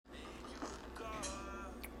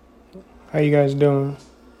How you guys doing?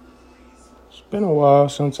 It's been a while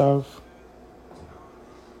since I've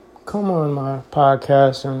come on my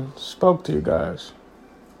podcast and spoke to you guys.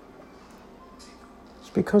 It's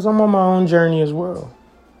because I'm on my own journey as well.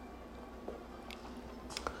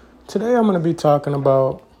 Today I'm going to be talking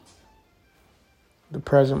about the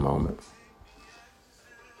present moment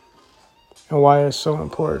and why it's so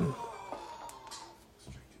important.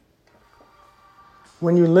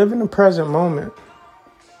 When you live in the present moment,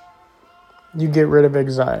 you get rid of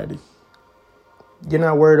anxiety. You're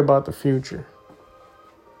not worried about the future.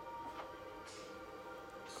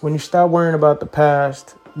 When you stop worrying about the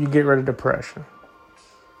past, you get rid of depression.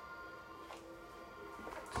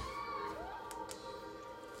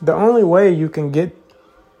 The only way you can get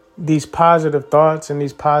these positive thoughts and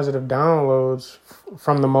these positive downloads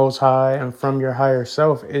from the Most High and from your higher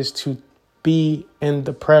self is to be in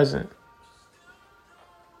the present.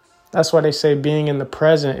 That's why they say being in the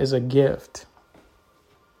present is a gift.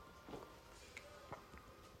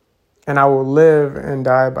 And I will live and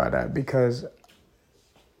die by that because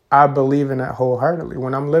I believe in that wholeheartedly.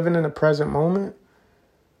 When I'm living in the present moment,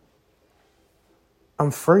 I'm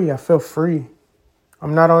free. I feel free.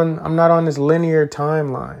 I'm not on this linear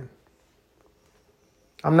timeline.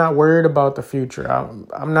 I'm not worried about the future.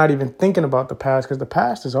 I'm not even thinking about the past because the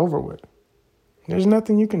past is over with. There's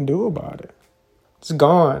nothing you can do about it. It's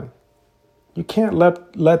gone. You can't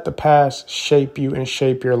let the past shape you and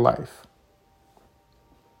shape your life.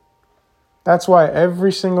 That's why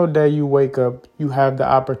every single day you wake up, you have the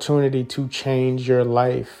opportunity to change your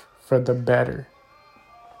life for the better.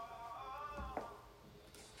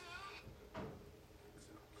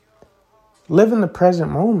 Live in the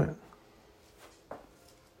present moment.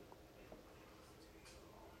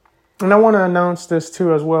 And I want to announce this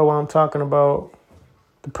too as well while I'm talking about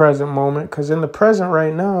the present moment, because in the present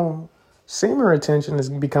right now, semen retention is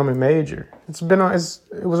becoming major. It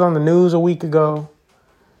was on the news a week ago.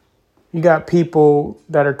 You got people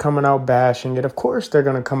that are coming out bashing it. Of course, they're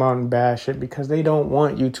going to come out and bash it because they don't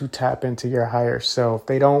want you to tap into your higher self.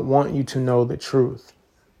 They don't want you to know the truth.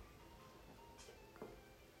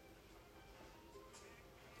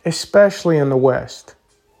 Especially in the West.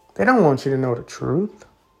 They don't want you to know the truth.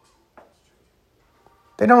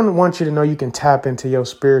 They don't want you to know you can tap into your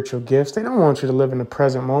spiritual gifts. They don't want you to live in the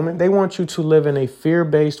present moment. They want you to live in a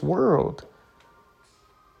fear-based world.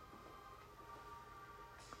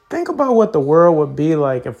 Think about what the world would be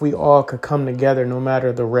like if we all could come together, no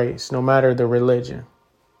matter the race, no matter the religion,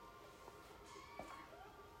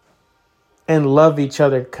 and love each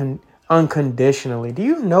other unconditionally. Do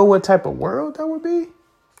you know what type of world that would be?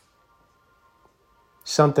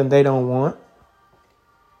 Something they don't want.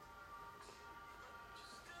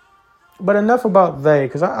 But enough about they,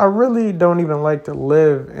 because I really don't even like to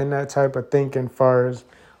live in that type of thinking far as,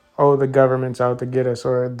 oh, the government's out to get us,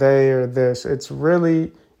 or they or this. It's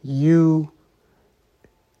really you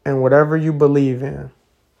and whatever you believe in,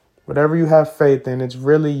 whatever you have faith in. It's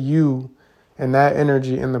really you and that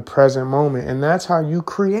energy in the present moment. And that's how you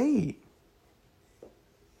create.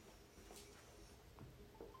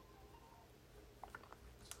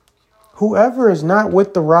 Whoever is not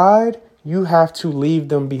with the ride, you have to leave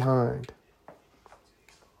them behind.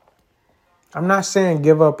 I'm not saying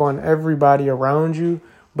give up on everybody around you,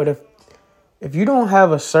 but if you don't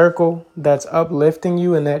have a circle that's uplifting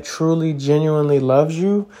you and that truly, genuinely loves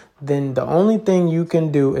you, then the only thing you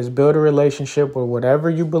can do is build a relationship with whatever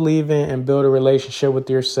you believe in and build a relationship with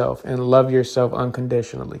yourself and love yourself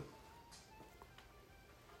unconditionally.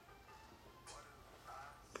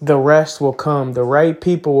 The rest will come. The right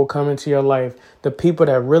people will come into your life. The people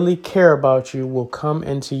that really care about you will come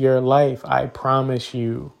into your life. I promise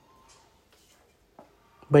you.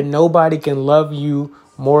 But nobody can love you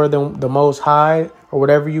more than the Most High or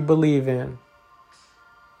whatever you believe in.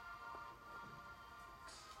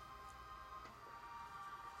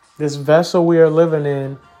 This vessel we are living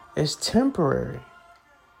in is temporary.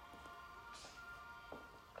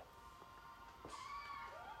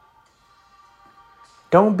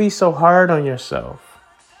 Don't be so hard on yourself.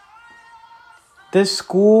 This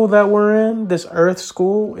school that we're in, this earth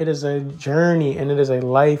school, it is a journey and it is a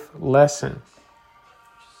life lesson.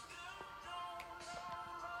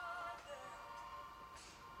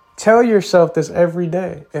 Tell yourself this every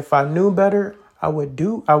day. If I knew better, I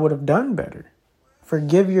would have done better.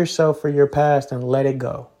 Forgive yourself for your past and let it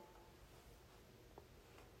go.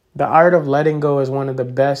 The art of letting go is one of the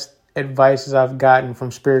best advices I've gotten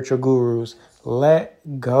from spiritual gurus.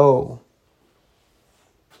 Let go.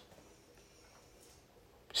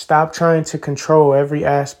 Stop trying to control every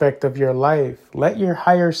aspect of your life. Let your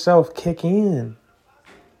higher self kick in.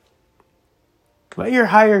 Let your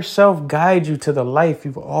higher self guide you to the life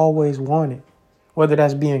you've always wanted. Whether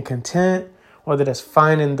that's being content, whether that's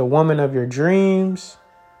finding the woman of your dreams.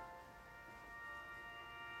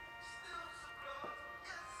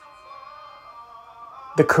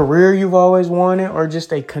 The career you've always wanted, or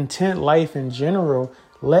just a content life in general.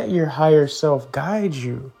 Let your higher self guide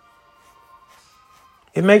you.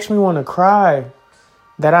 It makes me want to cry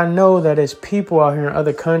that I know that it's people out here in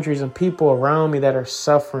other countries and people around me that are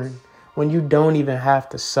suffering when you don't even have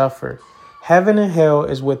to suffer. Heaven and hell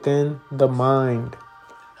is within the mind.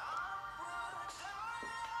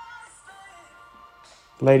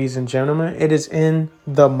 Ladies and gentlemen, it is in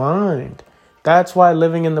the mind. That's why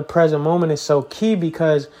living in the present moment is so key,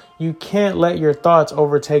 because you can't let your thoughts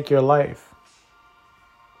overtake your life.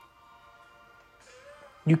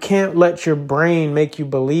 You can't let your brain make you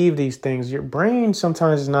believe these things. Your brain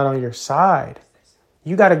sometimes is not on your side.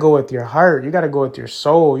 You got to go with your heart. You got to go with your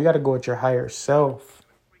soul. You got to go with your higher self.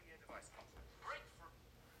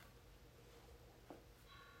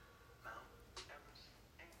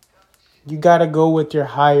 You got to go with your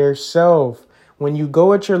higher self. When you go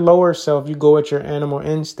with your lower self, you go with your animal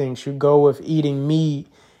instincts. You go with eating meat,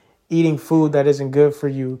 eating food that isn't good for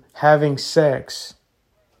you, having sex.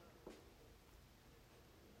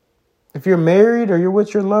 If you're married or you're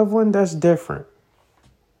with your loved one, that's different.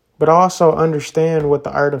 But also understand what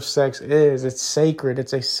the art of sex is. It's sacred.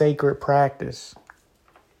 It's a sacred practice.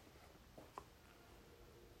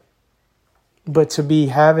 But to be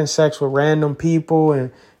having sex with random people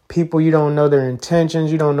and people you don't know their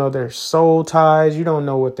intentions, you don't know their soul ties, you don't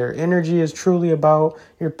know what their energy is truly about,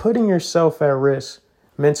 you're putting yourself at risk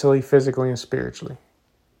mentally, physically, and spiritually.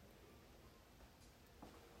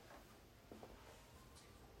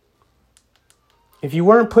 If you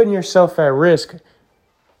weren't putting yourself at risk,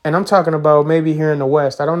 and I'm talking about maybe here in the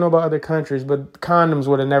West, I don't know about other countries, but condoms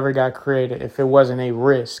would have never got created if it wasn't a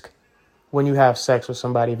risk when you have sex with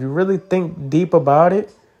somebody. If you really think deep about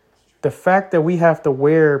it, the fact that we have to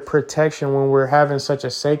wear protection when we're having such a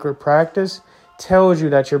sacred practice tells you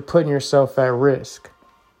that you're putting yourself at risk.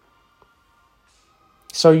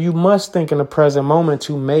 So you must think in the present moment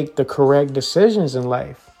to make the correct decisions in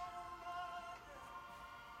life.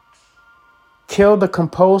 Kill the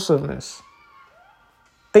compulsiveness.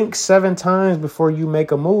 Think 7 times before you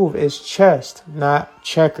make a move. It's chess, not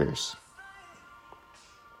checkers.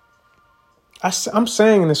 I'm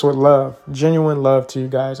saying this with love, genuine love to you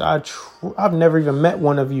guys. I've never even met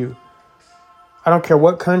one of you. I don't care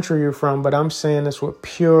what country you're from, but I'm saying this with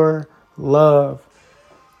pure love.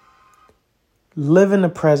 Live in the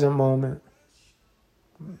present moment.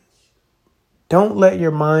 Don't let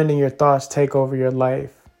your mind and your thoughts take over your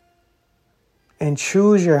life. And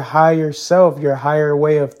choose your higher self, your higher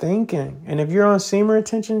way of thinking. And if you're on semen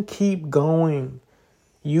retention, keep going.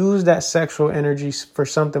 Use that sexual energy for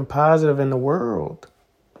something positive in the world.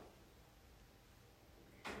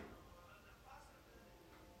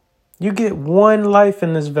 You get one life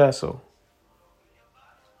in this vessel.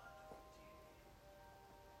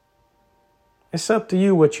 It's up to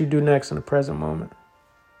you what you do next in the present moment.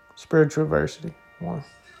 Spiritual adversity. 1.